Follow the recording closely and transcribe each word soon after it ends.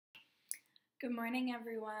Good morning,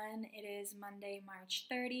 everyone. It is Monday, March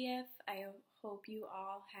 30th. I hope you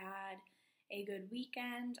all had a good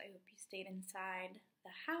weekend. I hope you stayed inside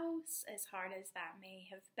the house, as hard as that may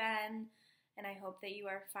have been. And I hope that you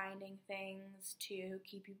are finding things to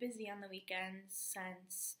keep you busy on the weekends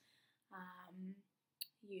since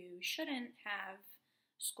you shouldn't have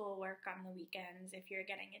schoolwork on the weekends if you're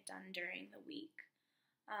getting it done during the week.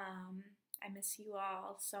 I miss you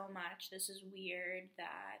all so much. This is weird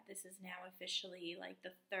that this is now officially like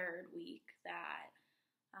the third week that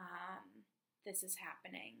this is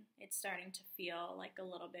happening. It's starting to feel like a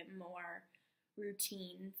little bit more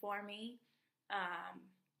routine for me,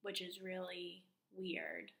 which is really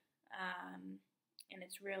weird. And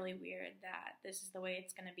it's really weird that this is the way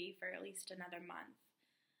it's going to be for at least another month.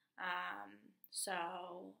 So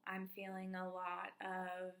I'm feeling a lot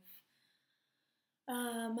of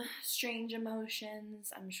strange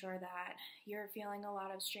emotions. I'm sure that you're feeling a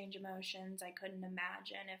lot of strange emotions. I couldn't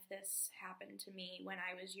imagine if this happened to me when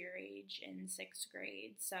I was your age in 6th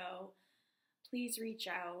grade. So please reach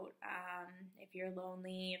out if you're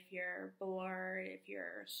lonely, if you're bored, if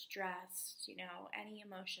you're stressed, any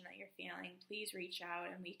emotion that you're feeling, please reach out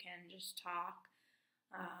and we can just talk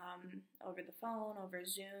over the phone, over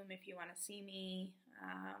Zoom if you want to see me.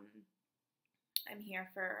 I'm here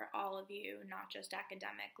for all of you, not just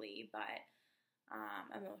academically, but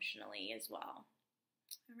emotionally as well.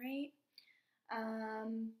 All right.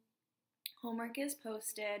 Homework is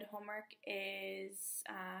posted. Homework is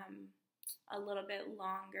a little bit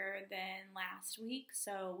longer than last week,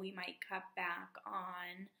 so we might cut back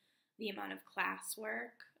on the amount of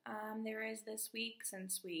classwork there is this week,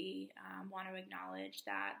 since we want to acknowledge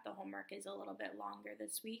that the homework is a little bit longer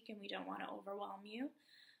this week and we don't want to overwhelm you.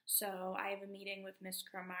 So I have a meeting with Miss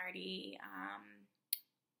Cromartie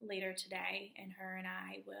later today, and her and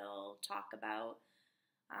I will talk about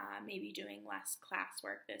maybe doing less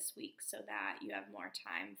classwork this week so that you have more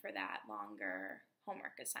time for that longer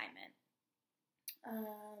homework assignment.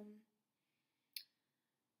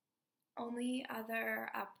 Only other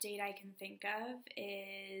update I can think of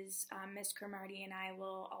is Miss Cromartie and I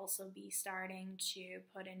will also be starting to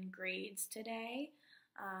put in grades today.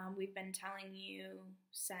 We've been telling you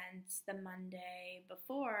since the Monday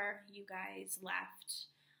before you guys left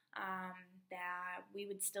that we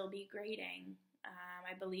would still be grading.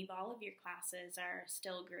 I believe all of your classes are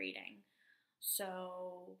still grading.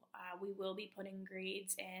 So we will be putting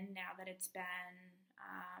grades in now that it's been,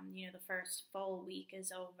 the first full week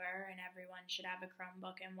is over and everyone should have a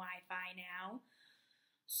Chromebook and Wi-Fi now.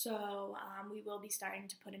 So we will be starting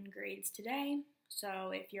to put in grades today.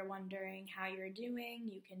 So if you're wondering how you're doing,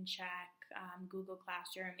 you can check Google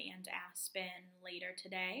Classroom and Aspen later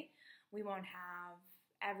today. We won't have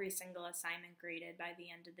every single assignment graded by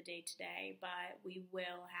the end of the day today, but we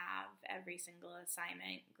will have every single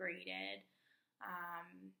assignment graded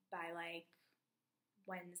by like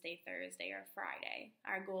Wednesday, Thursday, or Friday.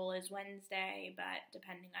 Our goal is Wednesday, but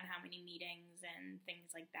depending on how many meetings and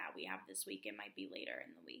things like that we have this week, it might be later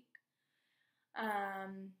in the week.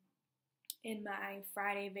 In my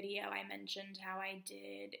Friday video, I mentioned how I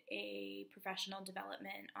did a professional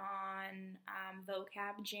development on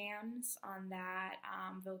vocab jams on that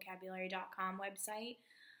vocabulary.com website.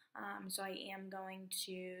 So I am going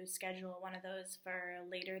to schedule one of those for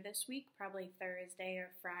later this week, probably Thursday or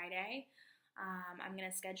Friday. I'm going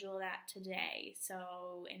to schedule that today.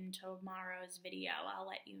 So in tomorrow's video, I'll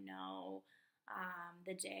let you know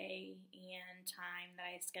the day and time that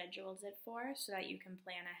I scheduled it for so that you can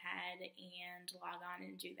plan ahead and log on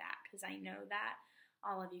and do that, because I know that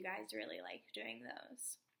all of you guys really like doing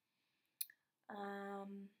those.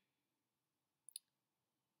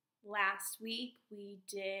 Last week we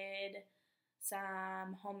did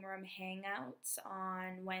some homeroom hangouts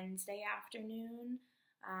on Wednesday afternoon.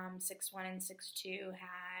 6-1 and 6-2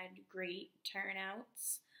 had great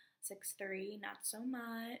turnouts. 6-3, not so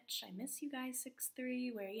much. I miss you guys,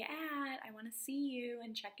 6-3. Where you at? I want to see you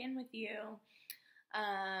and check in with you.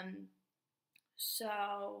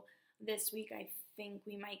 So this week I think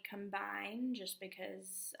we might combine, just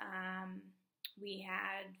because we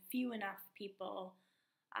had few enough people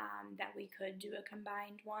that we could do a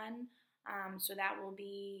combined one. So that will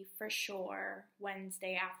be for sure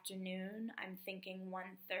Wednesday afternoon. I'm thinking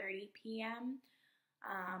 1:30 p.m.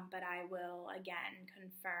 But I will again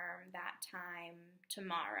confirm that time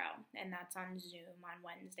tomorrow, and that's on Zoom on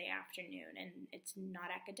Wednesday afternoon. And it's not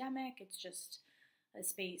academic, it's just a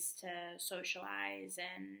space to socialize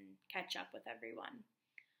and catch up with everyone.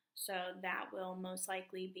 So that will most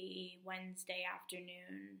likely be Wednesday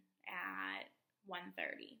afternoon at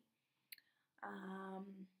 1:30.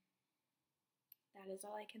 that is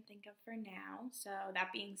all I can think of for now. So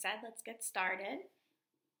that being said, let's get started.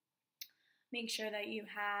 Make sure that you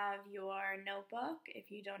have your notebook.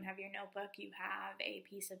 If you don't have your notebook, you have a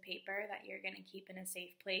piece of paper that you're going to keep in a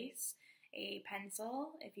safe place. A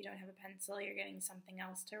pencil. If you don't have a pencil, you're getting something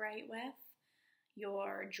else to write with.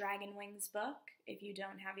 Your Dragon Wings book. If you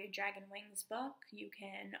don't have your Dragon Wings book, you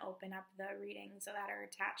can open up the readings that are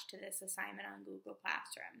attached to this assignment on Google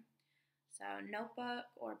Classroom. So notebook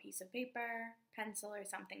or piece of paper, pencil or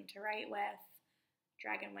something to write with,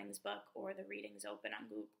 Dragon Wings book, or the readings open on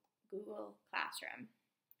Google Classroom.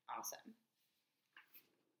 Awesome.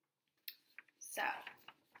 So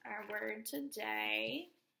our word today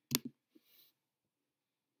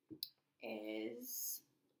is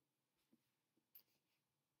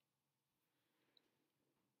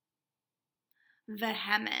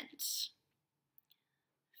vehement.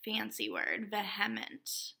 Fancy word,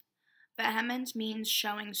 vehement. Vehement means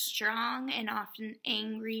showing strong and often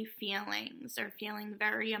angry feelings or feeling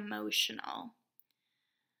very emotional.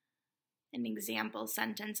 An example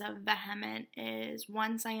sentence of vehement is,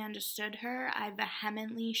 once I understood her, I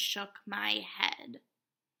vehemently shook my head.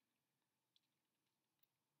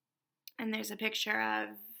 And there's a picture of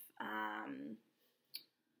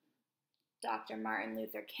Dr. Martin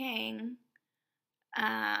Luther King,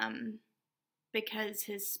 because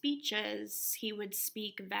his speeches, he would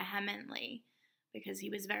speak vehemently because he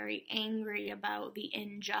was very angry about the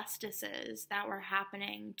injustices that were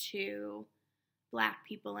happening to Black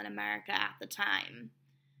people in America at the time.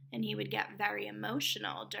 And he would get very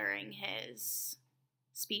emotional during his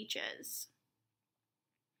speeches.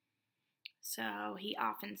 So he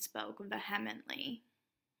often spoke vehemently.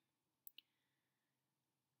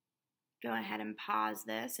 Go ahead and pause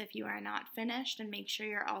this if you are not finished and make sure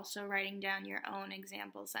you're also writing down your own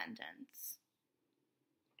example sentence.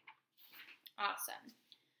 Awesome.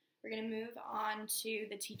 We're going to move on to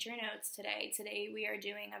the teacher notes today. Today we are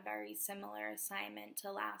doing a very similar assignment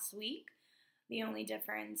to last week. The only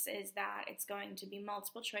difference is that it's going to be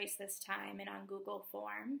multiple choice this time and on Google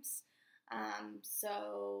Forms.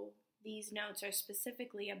 So these notes are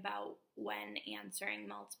specifically about when answering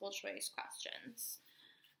multiple choice questions.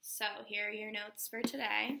 So here are your notes for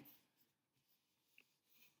today.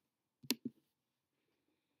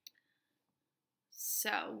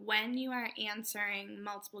 So when you are answering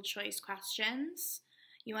multiple choice questions,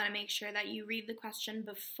 you want to make sure that you read the question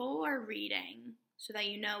before reading so that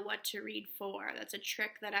you know what to read for. That's a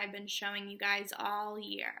trick that I've been showing you guys all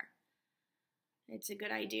year. It's a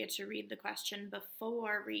good idea to read the question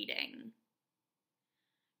before reading,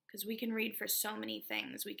 because we can read for so many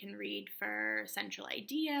things. We can read for central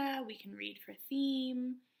idea, we can read for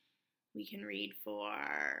theme, we can read for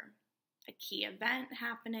a key event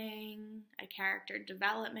happening, a character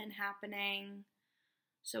development happening.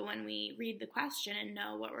 So when we read the question and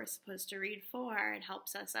know what we're supposed to read for, it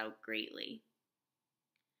helps us out greatly.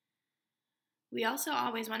 We also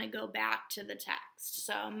always want to go back to the text.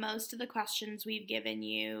 So most of the questions we've given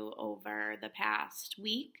you over the past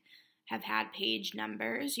week have had page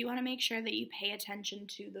numbers. You want to make sure that you pay attention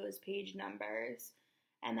to those page numbers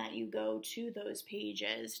and that you go to those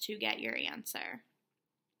pages to get your answer.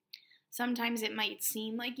 Sometimes it might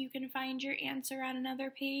seem like you can find your answer on another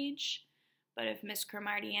page, but if Ms.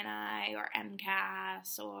 Cromartie and I, or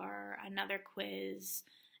MCAS, or another quiz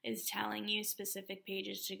is telling you specific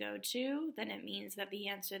pages to go to, then it means that the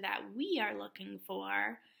answer that we are looking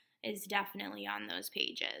for is definitely on those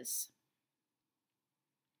pages.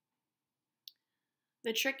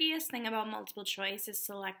 The trickiest thing about multiple choice is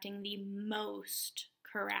selecting the most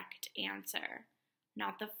correct answer,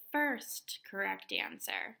 not the first correct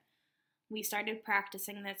answer. We started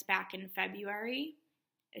practicing this back in February,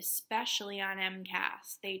 especially on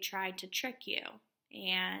MCAS. They tried to trick you,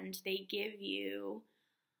 and they give you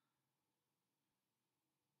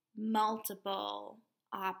multiple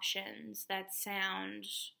options that sound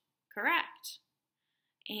correct.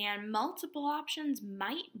 And multiple options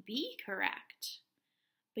might be correct,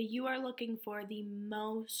 but you are looking for the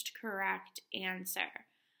most correct answer.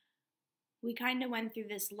 We kind of went through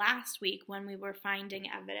this last week when we were finding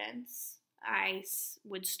evidence. I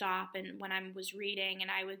would stop and when I was reading and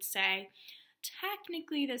I would say,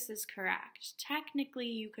 technically this is correct. Technically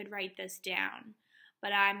you could write this down,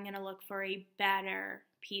 but I'm going to look for a better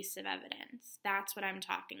piece of evidence. That's what I'm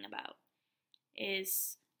talking about.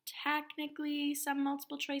 Is technically some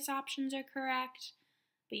multiple choice options are correct,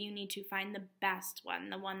 but you need to find the best one,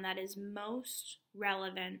 the one that is most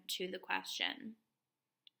relevant to the question.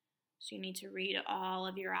 So you need to read all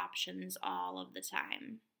of your options all of the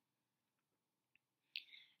time.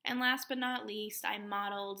 And last but not least, I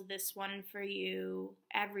modeled this one for you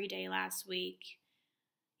every day last week.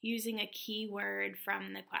 using a keyword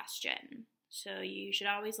from the question. So you should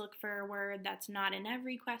always look for a word that's not in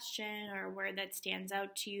every question or a word that stands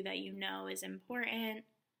out to you that you know is important.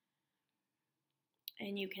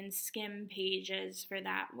 And you can skim pages for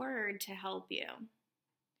that word to help you.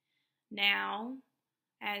 Now,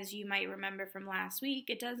 as you might remember from last week,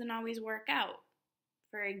 it doesn't always work out.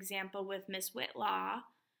 For example, with Miss Whitlaw,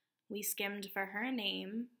 we skimmed for her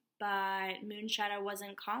name, but Moonshadow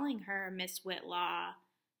wasn't calling her Miss Whitlaw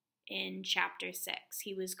in chapter 6.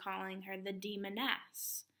 He was calling her the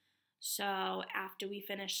Demoness. So after we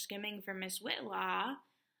finished skimming for Miss Whitlaw,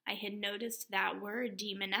 I had noticed that word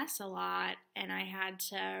demoness a lot, and I had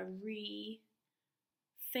to rethink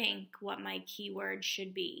what my keyword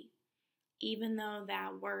should be. Even though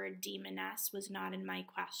that word demoness was not in my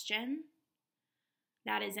question,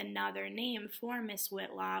 that is another name for Miss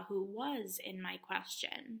Whitlaw who was in my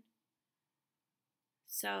question.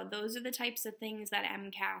 So those are the types of things that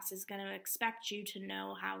MCAS is going to expect you to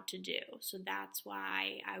know how to do. So that's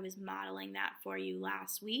why I was modeling that for you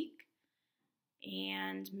last week,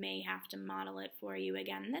 and may have to model it for you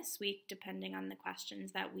again this week depending on the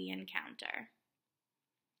questions that we encounter.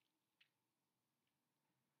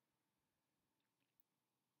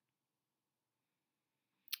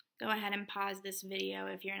 Go ahead and pause this video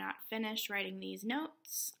if you're not finished writing these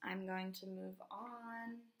notes. I'm going to move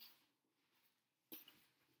on.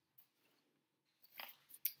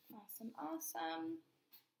 Awesome.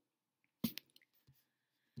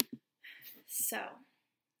 So,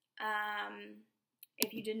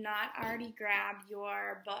 if you did not already grab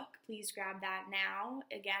your book, please grab that now.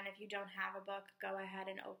 Again, if you don't have a book, go ahead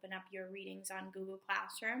and open up your readings on Google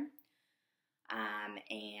Classroom.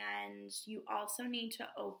 And you also need to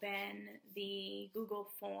open the Google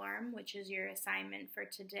form, which is your assignment for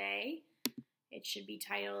today. It should be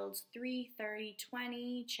titled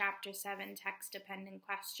 3:30:20, Chapter 7, Text-Dependent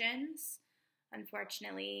Questions.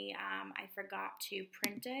 Unfortunately, I forgot to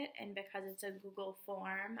print it, and because it's a Google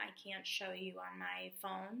form, I can't show you on my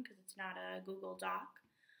phone because it's not a Google Doc.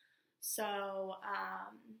 So,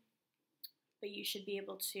 but you should be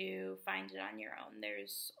able to find it on your own.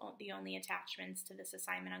 There's the only attachments to this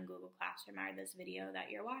assignment on Google Classroom are this video that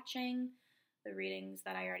you're watching, the readings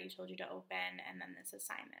that I already told you to open, and then this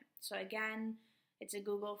assignment. So again, it's a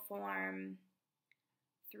Google form,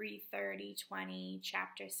 3:30:20,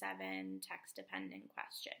 Chapter 7, Text-Dependent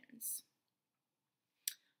Questions.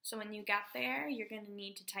 So when you get there, you're going to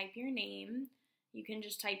need to type your name. You can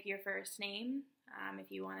just type your first name.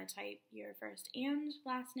 If you want to type your first and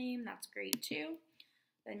last name, that's great too.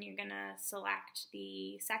 Then you're going to select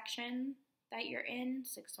the section that you're in,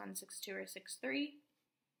 6-1, 6-2, or 6-3.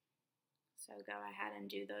 So go ahead and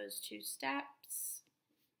do those 2 steps.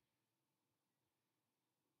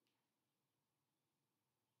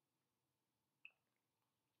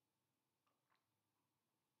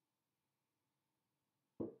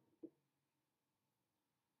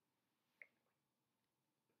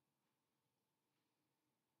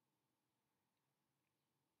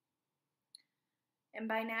 And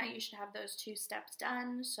by now you should have those 2 steps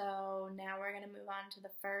done. So now we're going to move on to the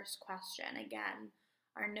first question. Again,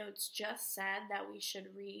 our notes just said that we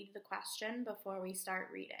should read the question before we start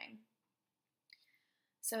reading.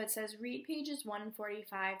 So it says read pages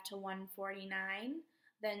 145 to 149,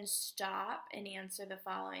 then stop and answer the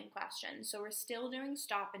following questions. So we're still doing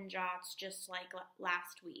stop and jots just like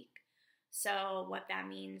last week. So what that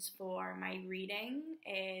means for my reading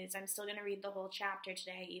is I'm still going to read the whole chapter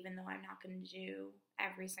today, even though I'm not going to do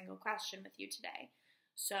every single question with you today.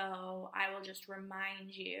 So I will just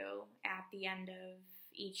remind you at the end of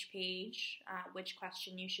each page which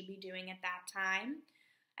question you should be doing at that time.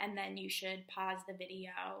 And then you should pause the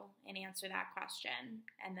video and answer that question,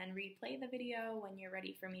 and then replay the video when you're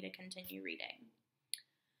ready for me to continue reading.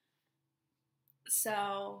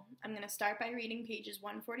 So I'm going to start by reading pages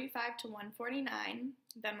 145 to 149.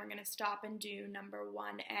 Then we're going to stop and do number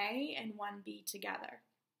 1A and 1B together.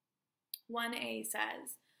 1A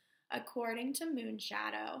says, according to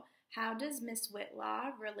Moonshadow, how does Miss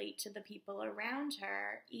Whitlaw relate to the people around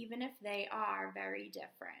her, even if they are very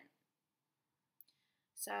different?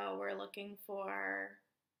 So we're looking for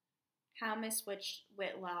how Miss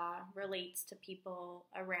Whitlaw relates to people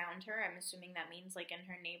around her. I'm assuming that means like in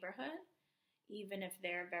her neighborhood, even if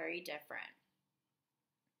they're very different.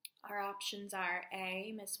 Our options are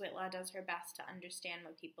A, Miss Whitlaw does her best to understand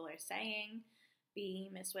what people are saying. B,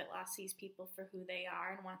 Miss Whitlaw sees people for who they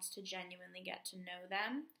are and wants to genuinely get to know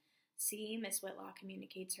them. C, Miss Whitlaw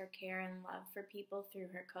communicates her care and love for people through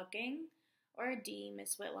her cooking. Or D,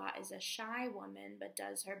 Miss Whitlaw is a shy woman but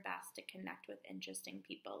does her best to connect with interesting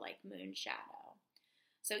people like Moonshadow.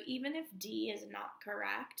 So even if D is not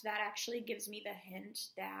correct, that actually gives me the hint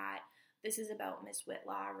that this is about Miss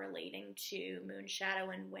Whitlaw relating to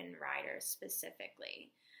Moonshadow and Windrider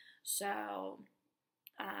specifically. So,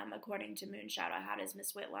 according to Moonshadow, how does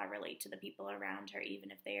Miss Whitlaw relate to the people around her,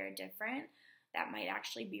 even if they are different? That might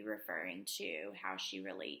actually be referring to how she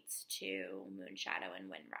relates to Moonshadow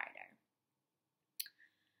and Windrider.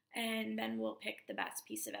 And then we'll pick the best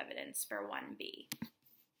piece of evidence for 1B.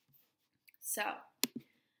 So,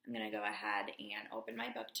 I'm going to go ahead and open my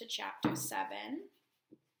book to chapter 7,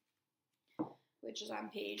 which is on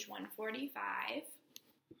page 145.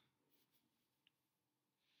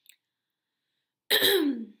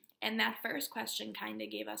 And that first question kind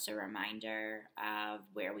of gave us a reminder of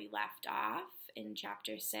where we left off in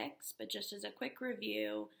chapter 6. But just as a quick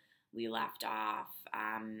review, we left off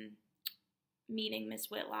meeting Miss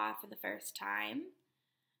Whitlaw for the first time,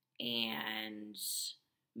 and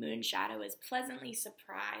Moonshadow is pleasantly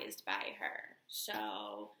surprised by her.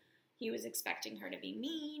 So he was expecting her to be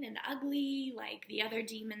mean and ugly like the other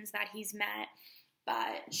demons that he's met,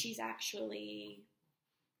 but she's actually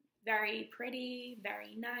very pretty,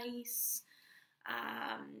 very nice,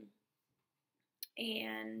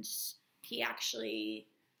 and he actually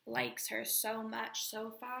likes her so much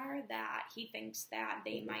so far that he thinks that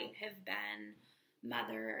they might have been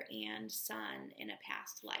mother and son in a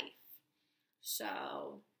past life.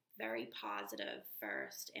 So, very positive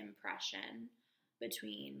first impression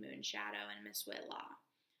between Moonshadow and Miss Whitlaw.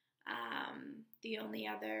 The only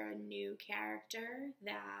other new character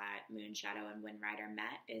that Moonshadow and Windrider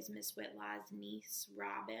met is Miss Whitlaw's niece,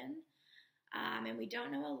 Robin. And we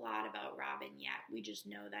don't know a lot about Robin yet. We just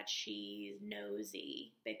know that she's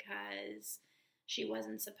nosy because she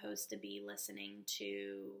wasn't supposed to be listening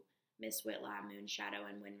to Miss Whitlaw, Moonshadow,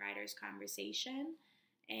 and Windrider's conversation.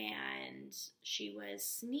 And she was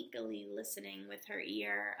sneakily listening with her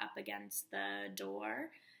ear up against the door.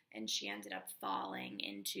 And she ended up falling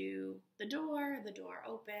into the door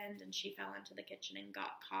opened, and she fell into the kitchen and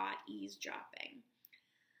got caught eavesdropping.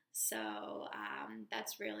 So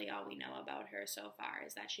that's really all we know about her so far,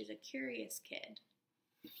 is that she's a curious kid.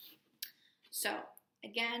 So,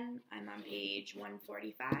 again, I'm on page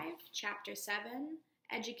 145, chapter 7,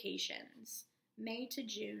 Educations, May to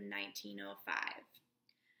June 1905.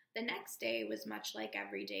 The next day was much like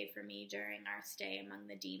every day for me during our stay among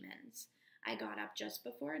the demons. I got up just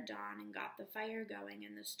before dawn and got the fire going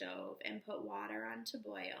in the stove and put water on to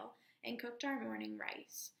boil and cooked our morning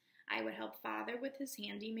rice. I would help Father with his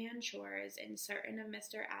handyman chores in certain of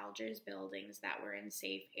Mr. Alger's buildings that were in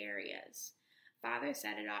safe areas. Father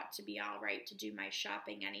said it ought to be all right to do my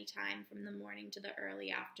shopping any time from the morning to the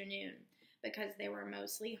early afternoon, because they were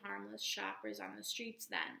mostly harmless shoppers on the streets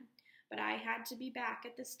then. But I had to be back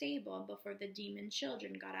at the stable before the demon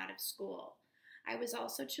children got out of school. I was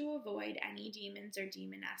also to avoid any demons or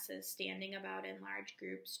demonesses standing about in large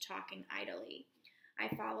groups talking idly. I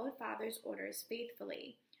followed Father's orders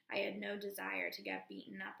faithfully. I had no desire to get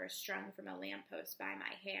beaten up or strung from a lamppost by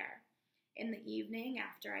my hair. In the evening,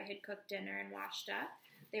 after I had cooked dinner and washed up,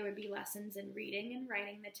 there would be lessons in reading and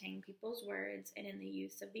writing the Tang people's words and in the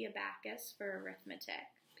use of the abacus for arithmetic,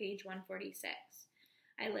 page 146.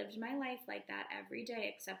 I lived my life like that every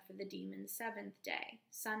day except for the demon's 7th day,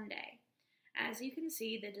 Sunday. As you can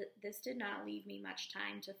see, this did not leave me much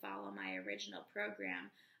time to follow my original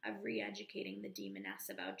program of re-educating the demoness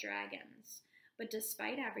about dragons. But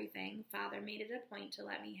despite everything, Father made it a point to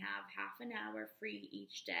let me have half an hour free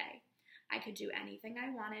each day. I could do anything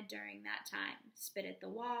I wanted during that time, spit at the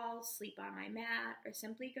walls, sleep on my mat, or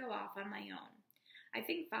simply go off on my own. I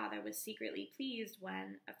think Father was secretly pleased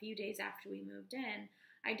when, a few days after we moved in,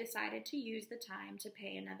 I decided to use the time to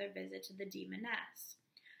pay another visit to the demoness.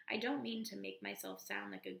 I don't mean to make myself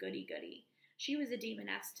sound like a goody-goody. She was a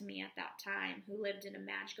demoness to me at that time who lived in a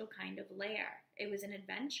magical kind of lair. It was an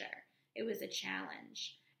adventure. It was a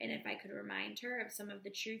challenge. And if I could remind her of some of the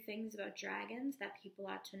true things about dragons that people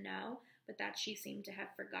ought to know, but that she seemed to have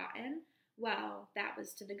forgotten, well, that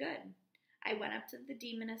was to the good. I went up to the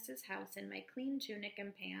demoness's house in my clean tunic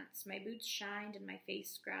and pants, my boots shined and my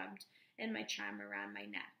face scrubbed, and my charm around my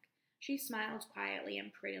neck. She smiled quietly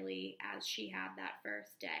and prettily as she had that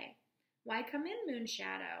first day. "Why come in,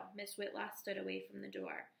 Moonshadow?" Miss Whitlaw stood away from the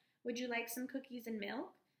door. "Would you like some cookies and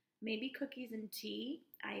milk?" "Maybe cookies and tea?"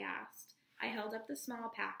 I asked. I held up the small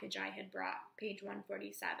package I had brought, page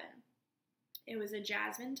 147. It was a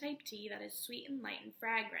jasmine-type tea that is sweet and light and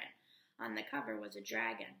fragrant. On the cover was a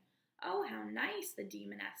dragon. "Oh, how nice," the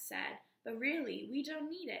demoness said. "But really, we don't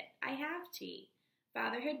need it. I have tea."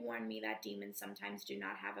 Father had warned me that demons sometimes do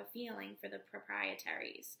not have a feeling for the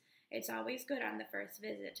proprietaries, It's always good on the first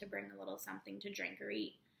visit to bring a little something to drink or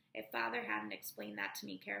eat. If Father hadn't explained that to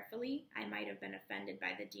me carefully, I might have been offended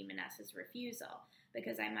by the demoness's refusal,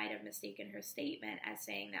 because I might have mistaken her statement as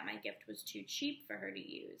saying that my gift was too cheap for her to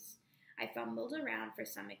use. I fumbled around for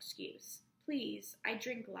some excuse. Please, I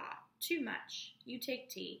drink a lot. Too much. You take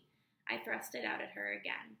tea. I thrust it out at her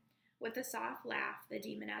again. With a soft laugh, the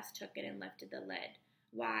demoness took it and lifted the lid.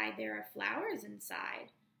 Why, there are flowers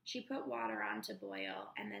inside. She put water on to boil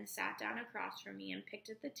and then sat down across from me and picked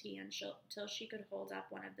at the tea until she could hold up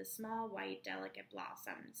one of the small, white, delicate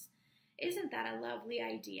blossoms. Isn't that a lovely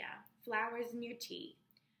idea? Flowers in your tea.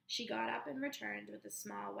 She got up and returned with a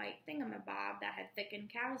small white thingamabob that had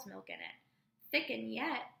thickened cow's milk in it. Thickened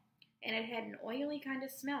yet, and it had an oily kind of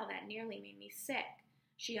smell that nearly made me sick.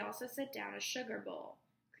 She also set down a sugar bowl.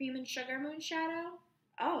 Cream and sugar, Moonshadow?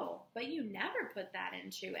 Oh, but you never put that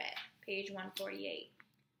into it. Page 148.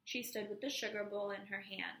 She stood with the sugar bowl in her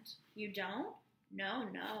hand. You don't?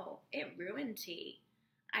 No. It ruined tea.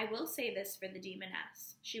 I will say this for the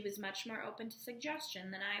demoness. She was much more open to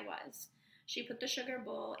suggestion than I was. She put the sugar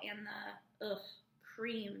bowl and the,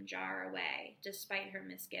 cream jar away, despite her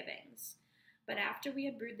misgivings. But after we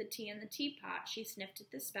had brewed the tea in the teapot, she sniffed at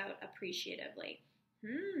the spout appreciatively.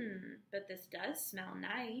 But this does smell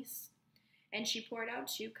nice. And she poured out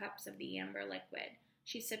 2 cups of the amber liquid.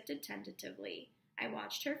 She sipped it tentatively. I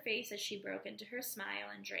watched her face as she broke into her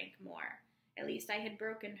smile and drank more. At least I had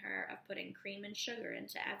broken her of putting cream and sugar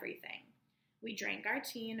into everything. We drank our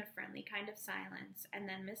tea in a friendly kind of silence, and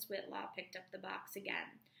then Miss Whitlaw picked up the box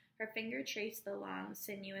again. Her finger traced the long,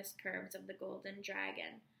 sinuous curves of the golden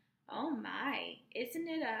dragon. Oh my, isn't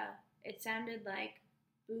it it sounded like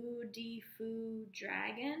boo-dee-foo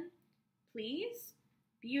dragon? Please?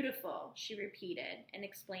 Beautiful, she repeated, and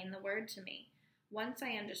explained the word to me. Once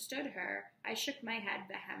I understood her, I shook my head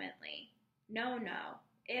vehemently. No,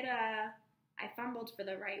 I fumbled for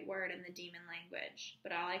the right word in the demon language,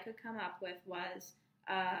 but all I could come up with was,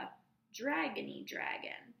 dragony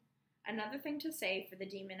dragon. Another thing to say for the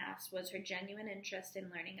demoness was her genuine interest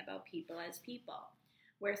in learning about people as people.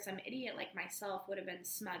 Where some idiot like myself would have been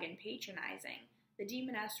smug and patronizing, the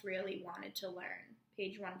demoness really wanted to learn.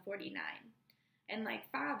 Page 149. And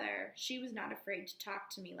like Father, she was not afraid to talk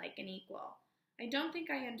to me like an equal. I don't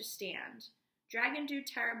think I understand. Dragon do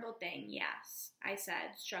terrible thing, yes, I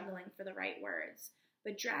said, struggling for the right words.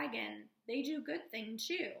 But dragon, they do good thing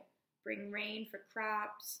too. Bring rain for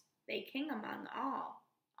crops. They king among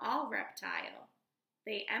all reptile.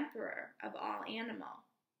 They emperor of all animal.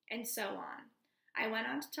 And so on. I went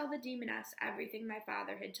on to tell the demoness everything my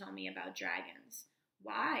father had told me about dragons.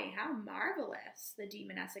 Why, how marvelous, the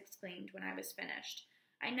demoness exclaimed when I was finished.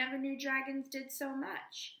 I never knew dragons did so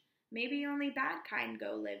much. Maybe only bad kind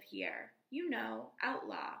go live here. You know,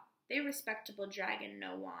 outlaw. They respectable dragon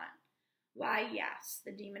no want. Why, yes,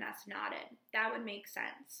 the demoness nodded. That would make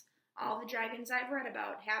sense. All the dragons I've read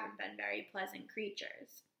about haven't been very pleasant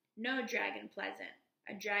creatures. No dragon pleasant.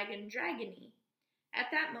 A dragon dragony. At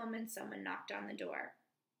that moment, someone knocked on the door.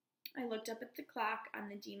 I looked up at the clock on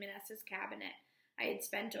the demoness's cabinet. I had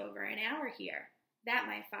spent over an hour here. That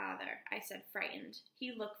my father, I said, frightened.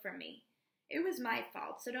 He looked for me. It was my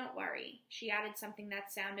fault, so don't worry. She added something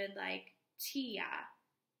that sounded like Tia.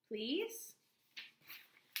 Please?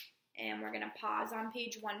 And we're going to pause on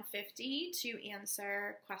page 150 to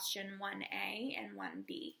answer question 1A and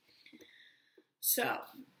 1B. So,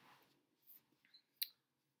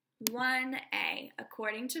 1A,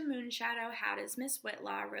 according to Moonshadow, how does Miss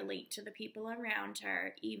Whitlaw relate to the people around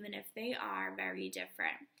her, even if they are very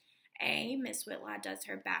different? A, Miss Whitlaw does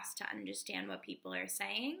her best to understand what people are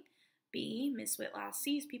saying. B, Miss Whitlaw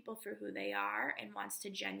sees people for who they are and wants to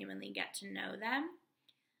genuinely get to know them.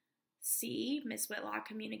 C, Miss Whitlaw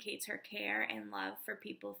communicates her care and love for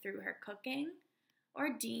people through her cooking. Or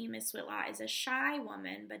D, Miss Whitlaw is a shy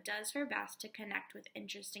woman but does her best to connect with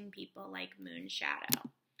interesting people like Moonshadow.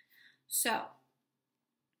 So,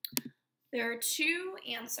 there are 2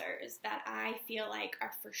 answers that I feel like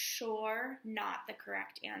are for sure not the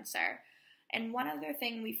correct answer. And one other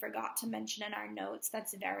thing we forgot to mention in our notes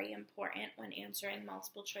that's very important when answering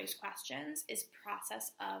multiple choice questions is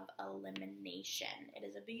process of elimination. It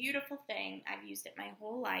is a beautiful thing. I've used it my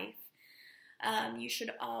whole life. You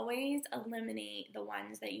should always eliminate the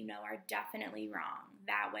ones that you know are definitely wrong.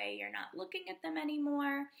 That way you're not looking at them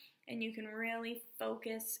anymore and you can really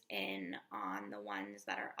focus in on the ones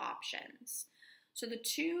that are options. So the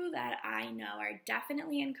 2 that I know are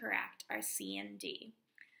definitely incorrect are C and D.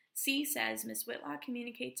 C says Miss Whitlaw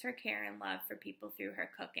communicates her care and love for people through her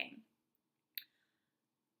cooking.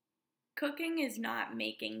 Cooking is not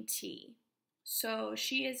making tea. So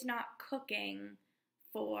she is not cooking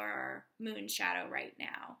for Moonshadow right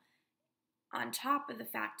now. On top of the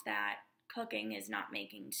fact that cooking is not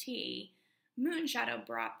making tea, Moonshadow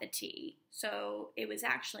brought the tea. So it was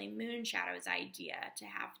actually Moonshadow's idea to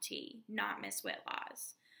have tea, not Miss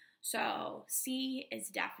Whitlaw's. So C is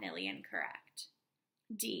definitely incorrect.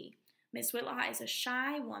 D, Miss Whitlaw is a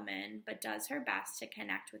shy woman, but does her best to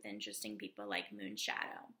connect with interesting people like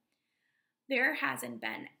Moonshadow. There hasn't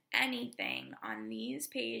been anything on these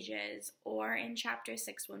pages or in chapter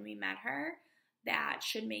 6 when we met her that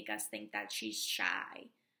should make us think that she's shy.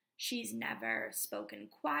 She's never spoken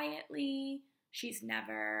quietly. She's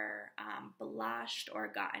never blushed or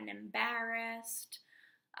gotten embarrassed.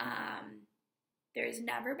 There's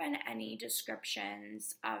never been any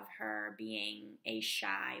descriptions of her being a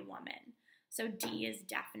shy woman. So D is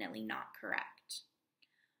definitely not correct.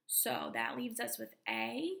 So that leaves us with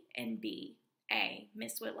A and B. A,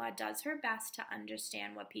 Miss Whitlaw does her best to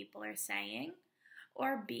understand what people are saying.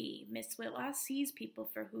 Or B, Miss Whitlaw sees people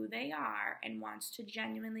for who they are and wants to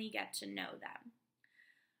genuinely get to know them.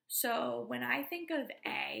 So when I think of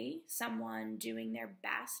A, someone doing their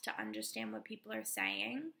best to understand what people are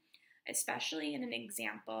saying, especially in an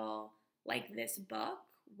example like this book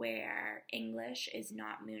where English is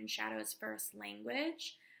not Moonshadow's first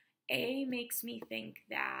language, A makes me think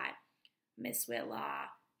that Miss Whitlaw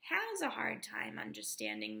has a hard time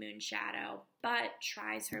understanding Moonshadow, but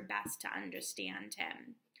tries her best to understand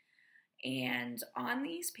him. And on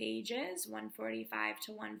these pages, 145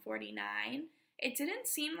 to 149, it didn't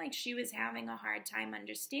seem like she was having a hard time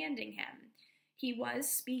understanding him. He was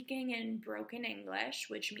speaking in broken English,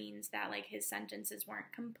 which means that like his sentences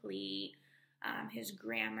weren't complete. His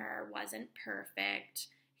grammar wasn't perfect.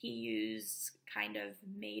 He used kind of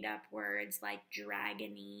made up words like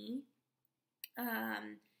dragony.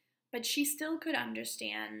 But she still could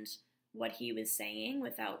understand what he was saying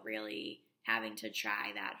without really having to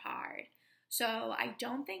try that hard. So I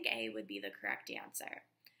don't think A would be the correct answer.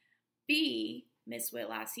 B, Miss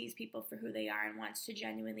Whitlaw sees people for who they are and wants to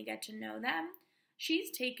genuinely get to know them. She's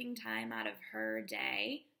taking time out of her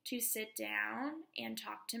day to sit down and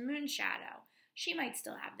talk to Moonshadow. She might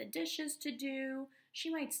still have the dishes to do. She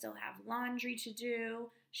might still have laundry to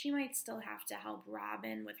do. She might still have to help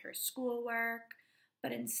Robin with her schoolwork.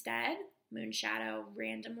 But instead, Moonshadow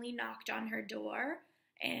randomly knocked on her door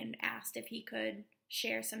and asked if he could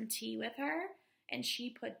share some tea with her. And she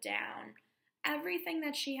put down everything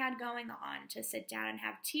that she had going on to sit down and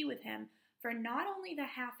have tea with him for not only the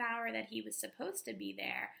half hour that he was supposed to be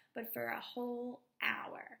there, but for a whole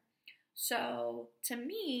hour. So to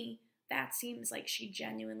me, that seems like she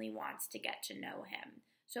genuinely wants to get to know him.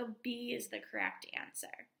 So B is the correct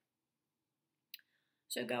answer.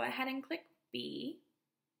 So go ahead and click B.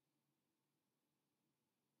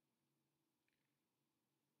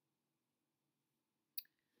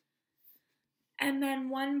 And then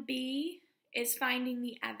 1B is finding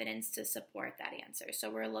the evidence to support that answer. So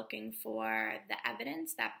we're looking for the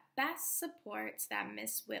evidence that best supports that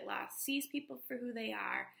Miss Whitlaw sees people for who they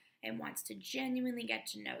are and wants to genuinely get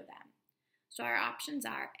to know them. So our options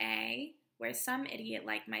are A, where some idiot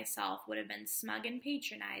like myself would have been smug and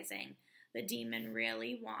patronizing, the demon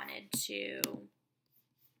really wanted to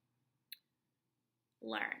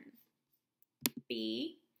learn.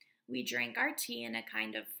 B, we drank our tea in a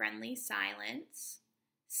kind of friendly silence.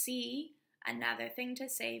 C, another thing to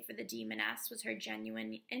say for the demoness was her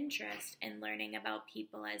genuine interest in learning about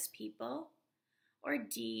people as people. Or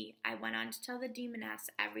D, I went on to tell the demoness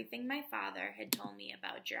everything my father had told me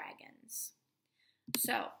about dragons.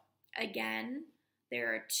 So, again,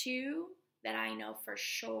 there are two that I know for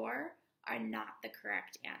sure are not the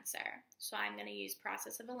correct answer. So I'm going to use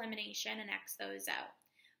process of elimination and X those out.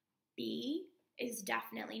 B is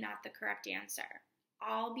definitely not the correct answer.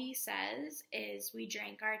 All B says is we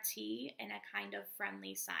drank our tea in a kind of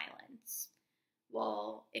friendly silence.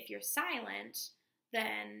 Well, if you're silent,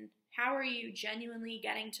 then how are you genuinely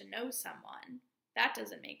getting to know someone? That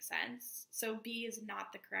doesn't make sense. So B is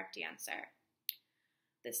not the correct answer.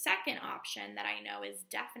 The second option that I know is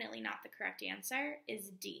definitely not the correct answer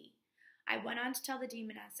is D. I went on to tell the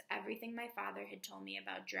demoness everything my father had told me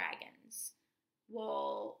about dragons.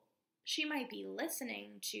 Well, she might be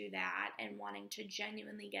listening to that and wanting to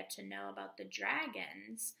genuinely get to know about the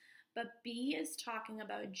dragons, but B is talking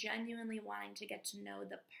about genuinely wanting to get to know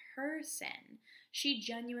the person. She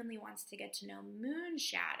genuinely wants to get to know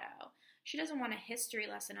Moonshadow. She doesn't want a history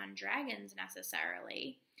lesson on dragons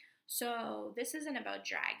necessarily. So this isn't about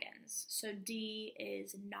dragons. So D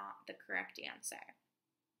is not the correct answer.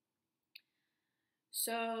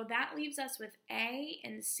 So that leaves us with A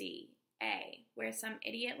and C. A, where some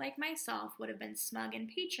idiot like myself would have been smug and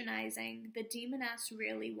patronizing, the demoness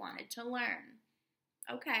really wanted to learn.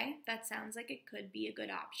 Okay, that sounds like it could be a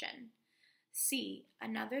good option. C,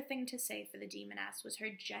 another thing to say for the demoness was her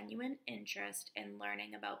genuine interest in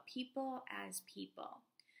learning about people as people.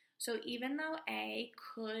 So even though A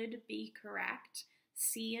could be correct,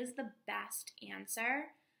 C is the best answer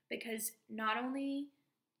because not only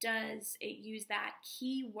does it use that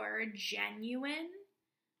key word genuine,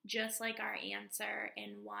 just like our answer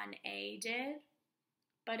in 1A did,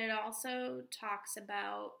 but it also talks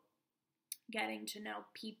about getting to know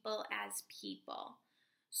people as people.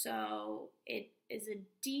 So it is a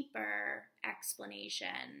deeper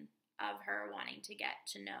explanation of her wanting to get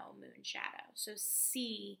to know Moonshadow. So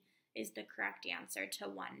C is the correct answer to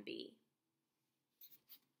 1B.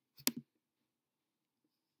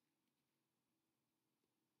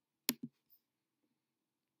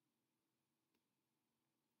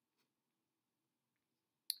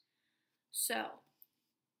 So,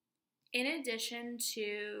 in addition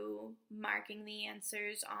to marking the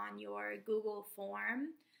answers on your Google form,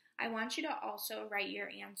 I want you to also write your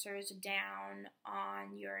answers down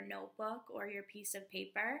on your notebook or your piece of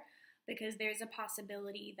paper because there's a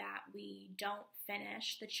possibility that we don't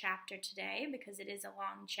finish the chapter today because it is a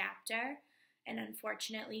long chapter. And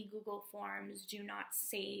unfortunately, Google Forms do not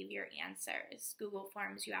save your answers. Google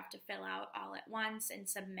Forms you have to fill out all at once and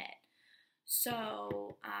submit.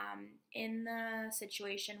 So in the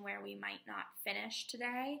situation where we might not finish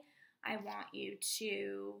today, I want you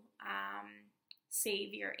to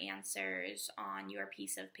save your answers on your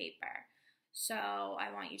piece of paper. So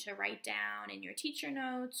I want you to write down in your teacher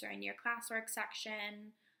notes or in your classwork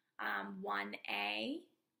section 1A,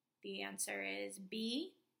 the answer is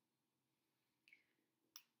B,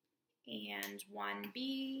 and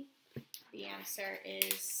 1B, the answer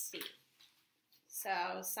is C.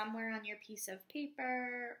 So somewhere on your piece of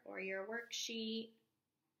paper or your worksheet,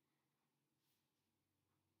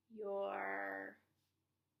 your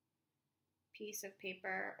piece of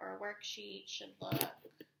paper or worksheet should look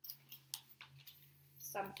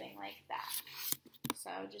something like that.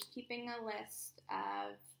 So just keeping a list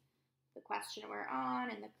of the question we're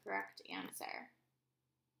on and the correct answer.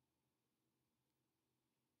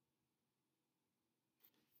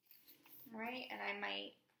 All right, and I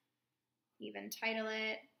might even title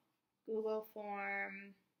it Google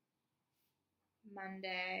Form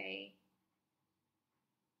Monday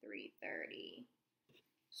 3:30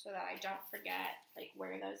 so that I don't forget like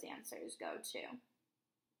where those answers go to.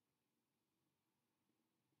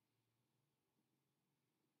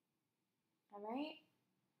 All right.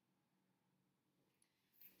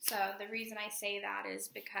 So the reason I say that is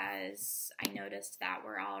because I noticed that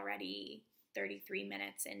we're already 33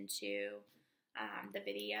 minutes into the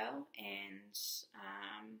video, and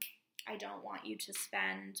I don't want you to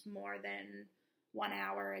spend more than 1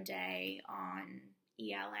 hour a day on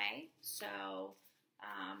ELA. So,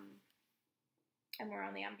 and we're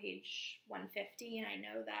only on page 150, and I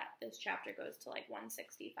know that this chapter goes to like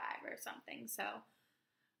 165 or something. So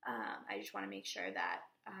I just want to make sure that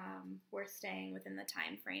we're staying within the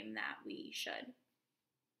time frame that we should.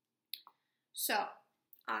 So,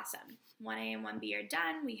 awesome. 1A and 1B are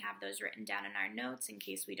done. We have those written down in our notes in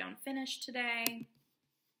case we don't finish today.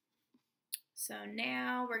 So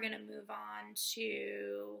now we're going to move on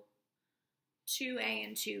to 2A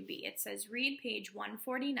and 2B. It says read page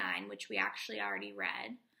 149, which we actually already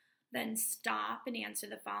read. Then stop and answer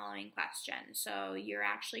the following question. So you're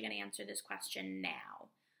actually going to answer this question now.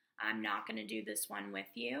 I'm not going to do this one with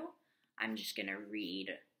you. I'm just going to read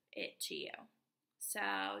it to you. So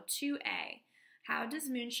 2A. How does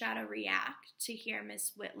Moonshadow react to hear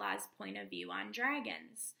Miss Whitlaw's point of view on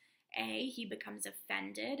dragons? A, he becomes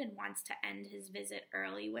offended and wants to end his visit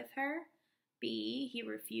early with her. B, he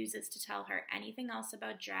refuses to tell her anything else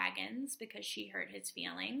about dragons because she hurt his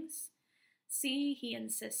feelings. C, he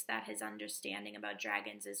insists that his understanding about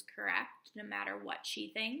dragons is correct no matter what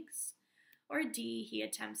she thinks. Or D, he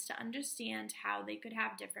attempts to understand how they could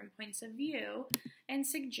have different points of view and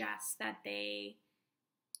suggests that they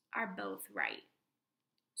are both right.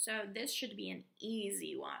 So this should be an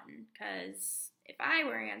easy one because if I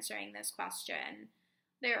were answering this question,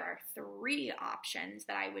 there are 3 options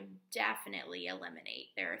that I would definitely eliminate.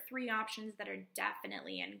 There are 3 options that are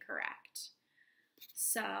definitely incorrect.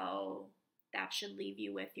 So that should leave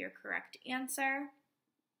you with your correct answer.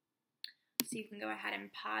 So you can go ahead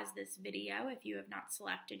and pause this video if you have not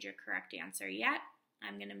selected your correct answer yet.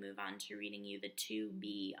 I'm going to move on to reading you the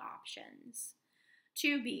 2B options.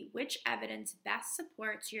 2B, which evidence best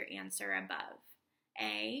supports your answer above?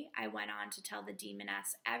 A, I went on to tell the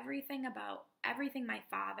demoness everything my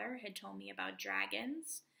father had told me about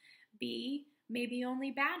dragons. B, maybe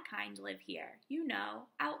only bad kind live here. You know,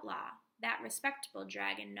 outlaw. That respectable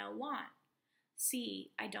dragon no want.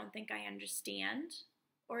 C, I don't think I understand.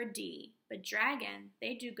 Or D, but dragon,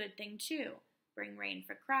 they do good thing too. Bring rain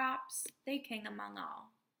for crops, they king among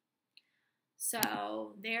all.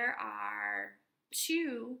 So there are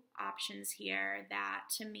two options here that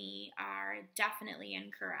to me are definitely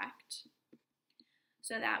incorrect.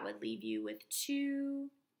 So that would leave you with two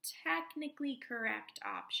technically correct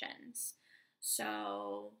options.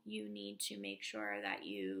 So you need to make sure that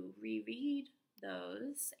you reread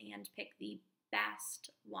those and pick the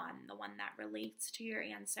best one, the one that relates to your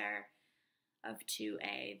answer of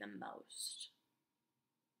 2A the most.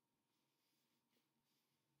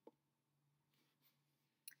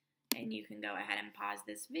 And you can go ahead and pause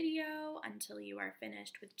this video until you are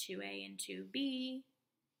finished with 2A and 2B.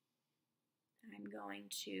 I'm going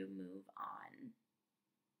to move on.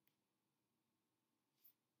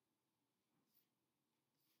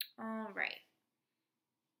 All right.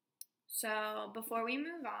 So before we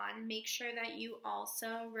move on, make sure that you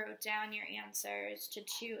also wrote down your answers to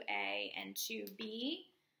 2A and 2B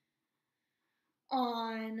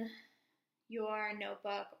on your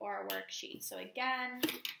notebook or worksheet. So again,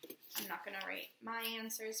 I'm not going to write my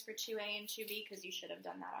answers for 2A and 2B because you should have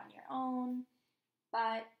done that on your own,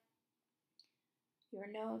 but your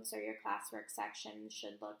notes or your classwork section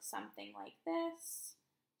should look something like this,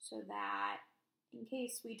 so that in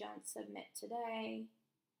case we don't submit today,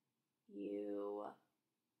 you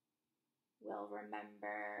will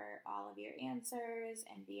remember all of your answers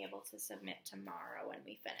and be able to submit tomorrow when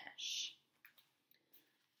we finish.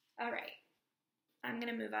 All right, I'm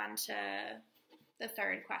going to move on to the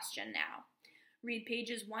third question now. Read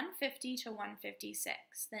pages 150 to 156,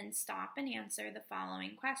 then stop and answer the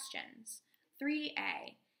following questions.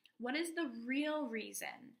 3A, what is the real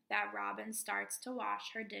reason that Robin starts to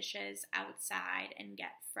wash her dishes outside and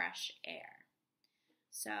get fresh air?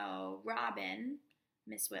 So Robin,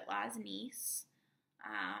 Miss Whitlaw's niece,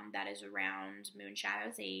 that is around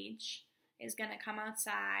Moonshadow's age, is going to come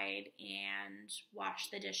outside and wash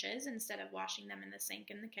the dishes instead of washing them in the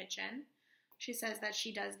sink in the kitchen. She says that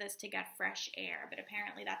she does this to get fresh air, but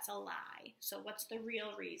apparently that's a lie. So what's the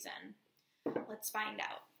real reason? Let's find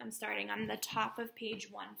out. I'm starting on the top of page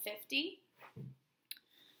 150.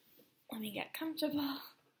 Let me get comfortable.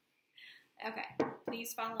 Okay,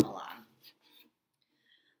 please follow along.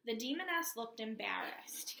 The demoness looked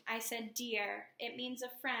embarrassed. I said, "Dear, it means a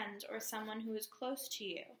friend or someone who is close to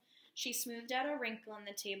you." She smoothed out a wrinkle in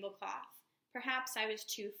the tablecloth. Perhaps I was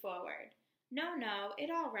too forward. No, it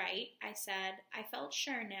all right, I said. I felt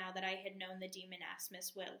sure now that I had known the demoness,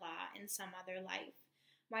 Miss Whitlaw, in some other life.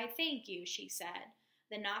 Why, thank you, she said.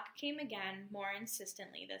 The knock came again, more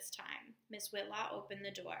insistently this time. Miss Whitlaw opened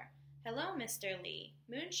the door. Hello, Mr. Lee.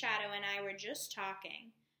 Moonshadow and I were just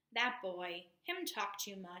talking. That boy, him talk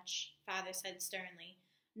too much, Father said sternly.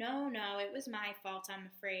 No, it was my fault, I'm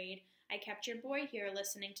afraid. I kept your boy here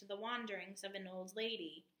listening to the wanderings of an old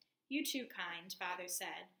lady. You too kind, Father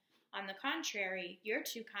said. On the contrary, you're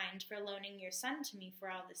too kind for loaning your son to me for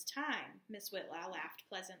all this time, Miss Whitlaw laughed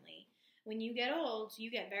pleasantly. When you get old,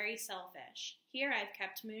 you get very selfish. Here I've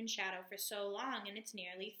kept Moonshadow for so long, and it's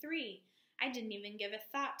nearly 3. I didn't even give a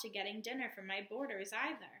thought to getting dinner for my boarders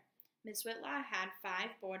either. Miss Whitlaw had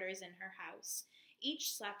 5 boarders in her house.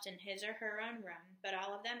 Each slept in his or her own room, but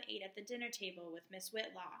all of them ate at the dinner table with Miss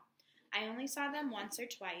Whitlaw. I only saw them once or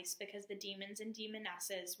twice because the demons and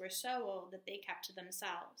demonesses were so old that they kept to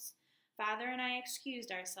themselves. Father and I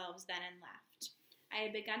excused ourselves then and left. I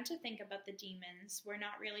had begun to think about the demons were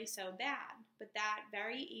not really so bad, but that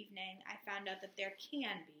very evening I found out that there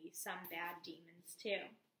can be some bad demons too.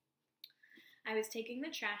 I was taking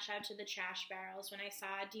the trash out to the trash barrels when I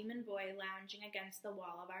saw a demon boy lounging against the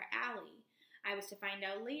wall of our alley. I was to find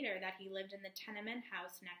out later that he lived in the tenement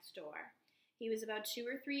house next door. He was about 2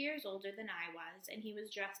 or 3 years older than I was, and he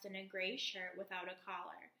was dressed in a gray shirt without a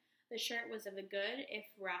collar. The shirt was of a good, if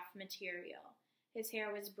rough, material. His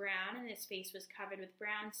hair was brown, and his face was covered with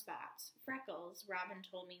brown spots, freckles, Robin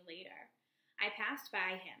told me later. I passed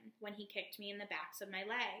by him when he kicked me in the backs of my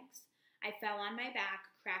legs. I fell on my back,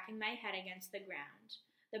 cracking my head against the ground,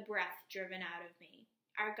 the breath driven out of me.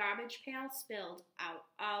 Our garbage pail spilled out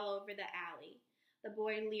all over the alley. The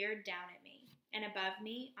boy leered down at me, and above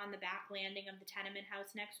me, on the back landing of the tenement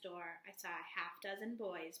house next door, I saw a half-dozen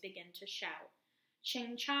boys begin to shout.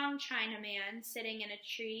 Ching Chong Chinaman, sitting in a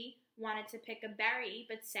tree, wanted to pick a berry,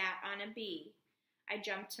 but sat on a bee. I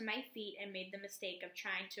jumped to my feet and made the mistake of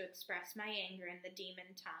trying to express my anger in the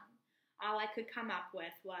demon tongue. All I could come up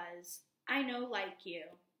with was, "I no like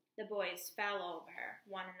you." The boys fell over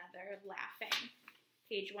one another, laughing.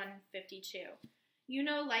 Page 152. "You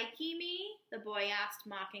no likey me?" the boy asked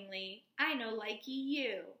mockingly. "I no likey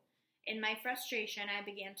you." In my frustration, I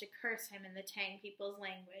began to curse him in the Tang people's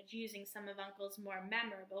language, using some of Uncle's more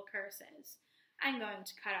memorable curses. "I'm going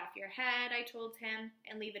to cut off your head," I told him,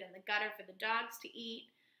 "and leave it in the gutter for the dogs to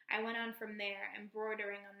eat." I went on from there,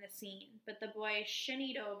 embroidering on the scene, but the boy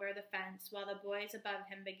shinnied over the fence while the boys above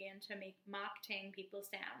him began to make mock Tang people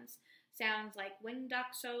sounds like "wing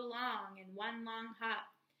duck so long" and "one long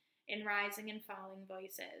hop," in rising and falling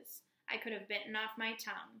voices. I could have bitten off my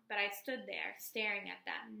tongue, but I stood there, staring at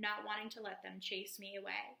them, not wanting to let them chase me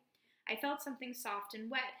away. I felt something soft and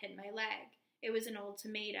wet hit my leg. It was an old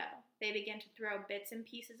tomato. They began to throw bits and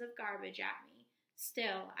pieces of garbage at me.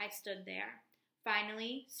 Still, I stood there.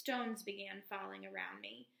 Finally, stones began falling around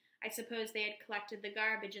me. I suppose they had collected the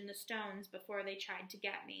garbage in the stones before they tried to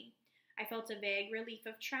get me. I felt a vague relief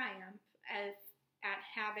of triumph at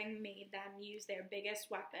having made them use their biggest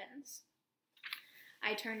weapons.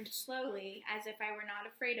 I turned slowly, as if I were not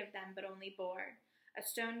afraid of them, but only bored. A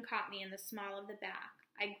stone caught me in the small of the back.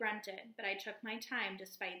 I grunted, but I took my time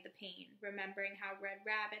despite the pain, remembering how Red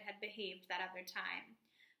Rabbit had behaved that other time.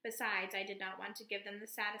 Besides, I did not want to give them the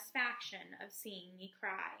satisfaction of seeing me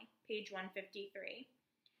cry. Page 153.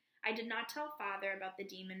 I did not tell Father about the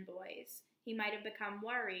demon boys. He might have become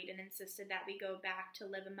worried and insisted that we go back to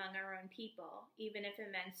live among our own people, even if it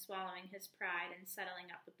meant swallowing his pride and settling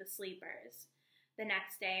up with the sleepers. The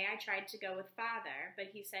next day, I tried to go with Father, but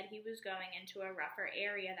he said he was going into a rougher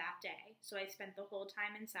area that day, so I spent the whole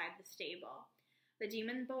time inside the stable. The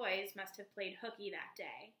demon boys must have played hooky that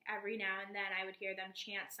day. Every now and then I would hear them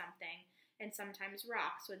chant something, and sometimes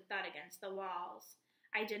rocks would thud against the walls.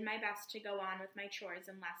 I did my best to go on with my chores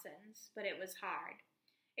and lessons, but it was hard.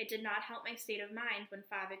 It did not help my state of mind when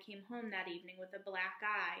Father came home that evening with a black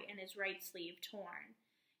eye and his right sleeve torn.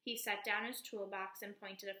 He set down his toolbox and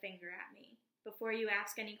pointed a finger at me. "Before you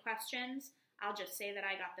ask any questions, I'll just say that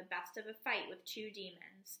I got the best of a fight with two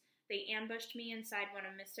demons. They ambushed me inside one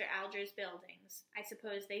of Mr. Alger's buildings. I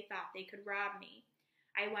suppose they thought they could rob me.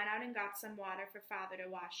 I went out and got some water for Father to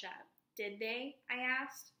wash up." "Did they?" I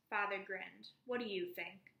asked. Father grinned. "What do you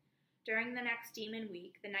think?" During the next demon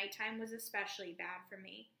week, the nighttime was especially bad for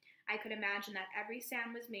me. I could imagine that every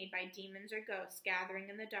sound was made by demons or ghosts gathering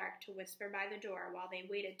in the dark to whisper by the door while they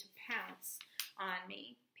waited to pounce on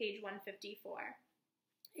me. Page 154.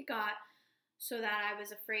 It got so that I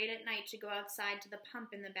was afraid at night to go outside to the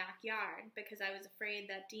pump in the backyard, because I was afraid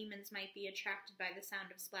that demons might be attracted by the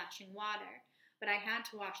sound of splashing water. But I had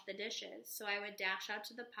to wash the dishes, so I would dash out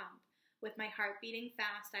to the pump. With my heart beating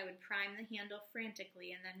fast, I would prime the handle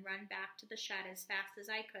frantically and then run back to the shed as fast as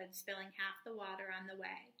I could, spilling half the water on the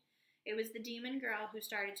way. It was the demon girl who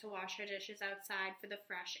started to wash her dishes outside for the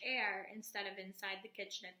fresh air instead of inside the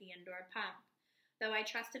kitchen at the indoor pump. Though I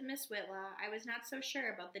trusted Miss Whitlaw, I was not so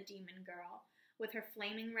sure about the demon girl. With her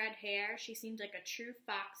flaming red hair, she seemed like a true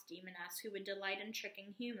fox demoness who would delight in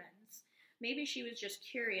tricking humans. Maybe she was just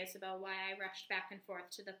curious about why I rushed back and forth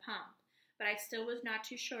to the pump, but I still was not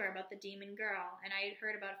too sure about the demon girl, and I had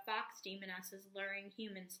heard about fox demonesses luring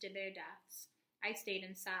humans to their deaths. I stayed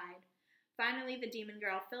inside. Finally, the demon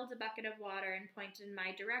girl filled a bucket of water and pointed in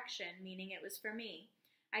my direction, meaning it was for me.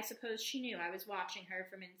 I suppose she knew I was watching her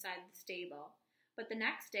from inside the stable. But the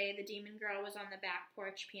next day, the demon girl was on the back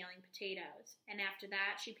porch peeling potatoes, and after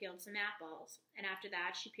that she peeled some apples, and after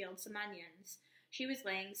that she peeled some onions. She was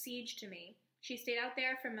laying siege to me. She stayed out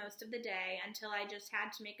there for most of the day until I just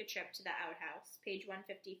had to make a trip to the outhouse. Page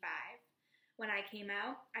 155. When I came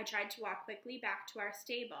out, I tried to walk quickly back to our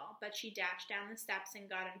stable, but she dashed down the steps and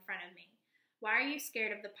got in front of me. "Why are you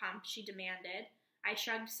scared of the pump?" she demanded. I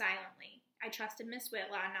shrugged silently. I trusted Miss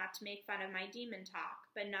Whitlaw not to make fun of my demon talk,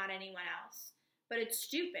 but not anyone else. "But it's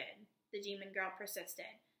stupid," the demon girl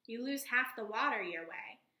persisted. "You lose half the water your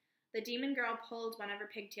way." The demon girl pulled one of her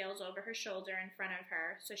pigtails over her shoulder in front of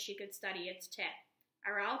her so she could study its tip.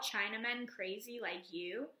 "Are all Chinamen crazy like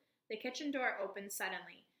you?" The kitchen door opened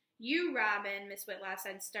suddenly. "You, Robin," Miss Whitlaw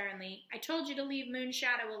said sternly. "I told you to leave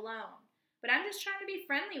Moonshadow alone." "But I'm just trying to be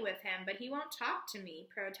friendly with him, but he won't talk to me,"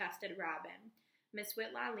 protested Robin. Miss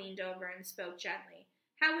Whitlaw leaned over and spoke gently.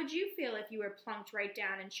 "How would you feel if you were plunked right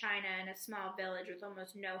down in China in a small village with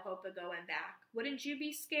almost no hope of going back? Wouldn't you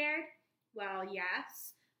be scared?" "Well,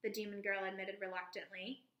 yes," the demon girl admitted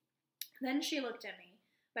reluctantly. Then she looked at me.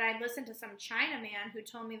 "But I'd listened to some Chinaman who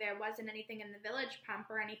told me there wasn't anything in the village pump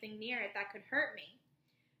or anything near it that could hurt me."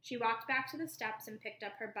 She walked back to the steps and picked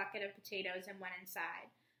up her bucket of potatoes and went inside.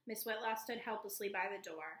 Miss Whitlaw stood helplessly by the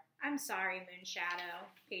door. I'm sorry, Moonshadow,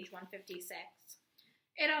 page 156.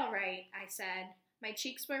 It all right, I said. My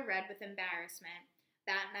cheeks were red with embarrassment.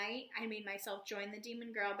 That night, I made myself join the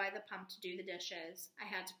demon girl by the pump to do the dishes.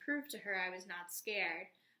 I had to prove to her I was not scared,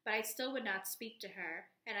 but I still would not speak to her,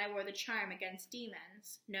 and I wore the charm against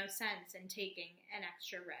demons. No sense in taking an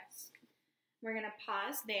extra risk. We're going to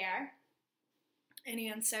pause there and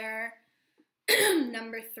answer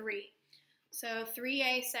number 3. So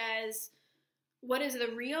 3A says, what is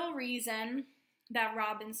the real reason that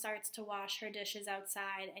Robin starts to wash her dishes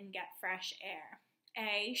outside and get fresh air?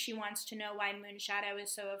 A, she wants to know why Moonshadow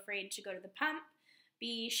is so afraid to go to the pump.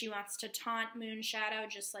 B, she wants to taunt Moonshadow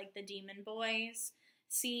just like the demon boys.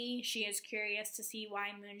 C, she is curious to see why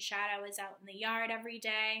Moonshadow is out in the yard every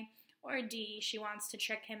day. Or D, she wants to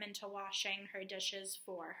trick him into washing her dishes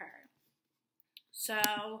for her.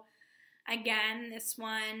 So, again, this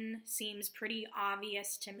one seems pretty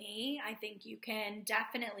obvious to me. I think you can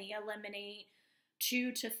definitely eliminate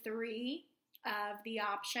 2 to 3 of the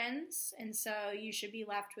options, and so you should be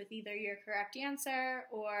left with either your correct answer,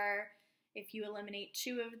 or if you eliminate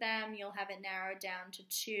 2 of them, you'll have it narrowed down to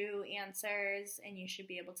 2 answers, and you should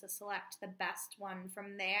be able to select the best one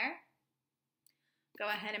from there. Go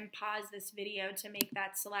ahead and pause this video to make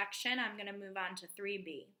that selection. I'm going to move on to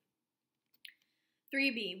 3B.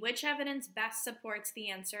 3B, which evidence best supports the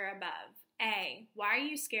answer above? A, why are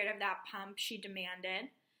you scared of that pump? She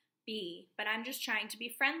demanded. B, but I'm just trying to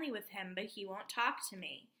be friendly with him, but he won't talk to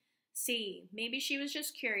me. C, maybe she was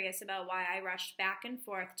just curious about why I rushed back and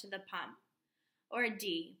forth to the pump. Or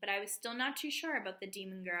D, but I was still not too sure about the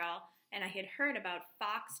demon girl, and I had heard about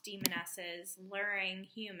fox demonesses luring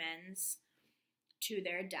humans to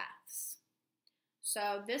their deaths.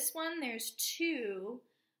 So this one, there's 2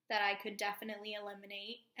 that I could definitely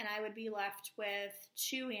eliminate, and I would be left with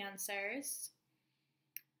 2 answers.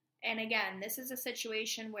 And again, this is a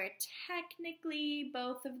situation where technically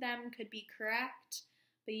both of them could be correct,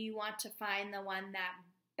 but you want to find the one that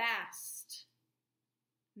best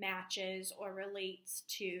matches or relates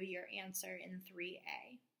to your answer in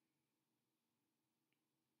 3A.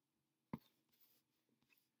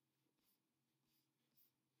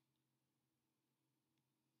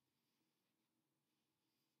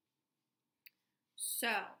 So,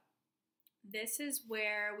 this is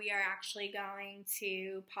where we are actually going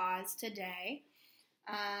to pause today.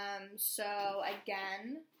 So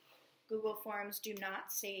again, Google Forms do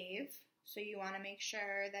not save, so you want to make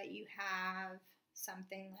sure that you have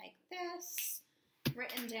something like this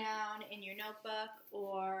written down in your notebook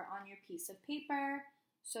or on your piece of paper,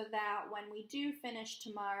 so that when we do finish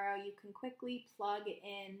tomorrow, you can quickly plug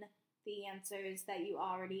in the answers that you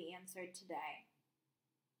already answered today.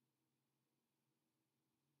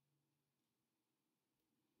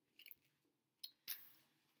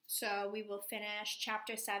 So we will finish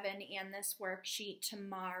Chapter 7 and this worksheet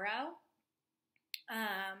tomorrow.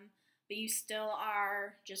 But you still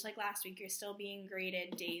are, just like last week, you're still being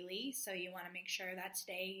graded daily. So you want to make sure that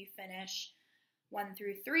today you finish 1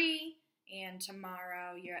 through 3, and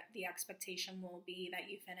tomorrow the expectation will be that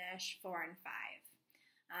you finish 4 and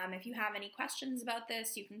 5. If you have any questions about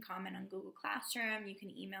this, you can comment on Google Classroom, you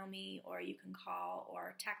can email me, or you can call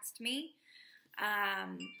or text me.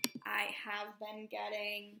 I have been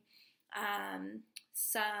getting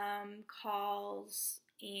some calls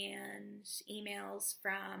and emails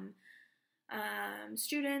from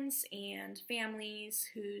students and families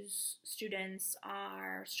whose students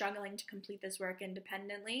are struggling to complete this work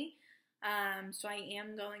independently. So I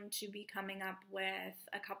am going to be coming up with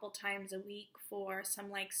a couple times a week for some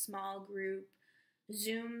like small group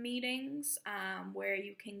Zoom meetings where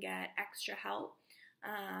you can get extra help.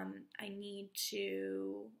 I need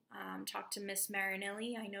to talk to Miss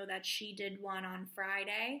Marinelli. I know that she did one on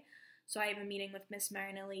Friday, so I have a meeting with Miss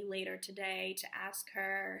Marinelli later today to ask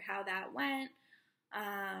her how that went,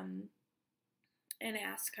 and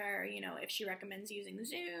ask her, you know, if she recommends using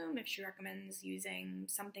Zoom, if she recommends using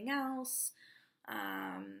something else,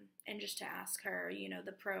 and just to ask her, you know,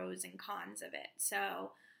 the pros and cons of it.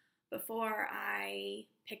 So before I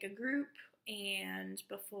pick a group and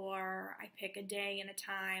before I pick a day and a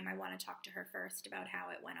time, I want to talk to her first about how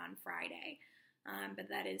it went on Friday. But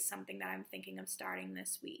that is something that I'm thinking of starting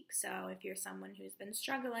this week. So if you're someone who's been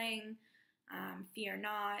struggling, fear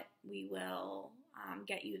not. We will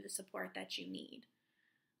get you the support that you need.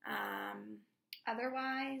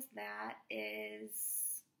 Otherwise, that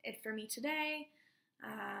is it for me today.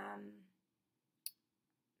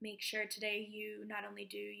 Make sure today you not only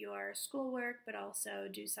do your schoolwork, but also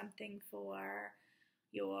do something for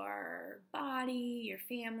your body, your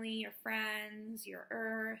family, your friends, your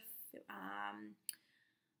earth.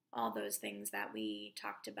 all those things that we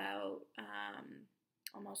talked about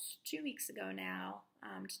almost 2 weeks ago now,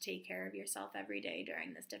 to take care of yourself every day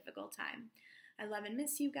during this difficult time. I love and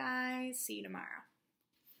miss you guys. See you tomorrow.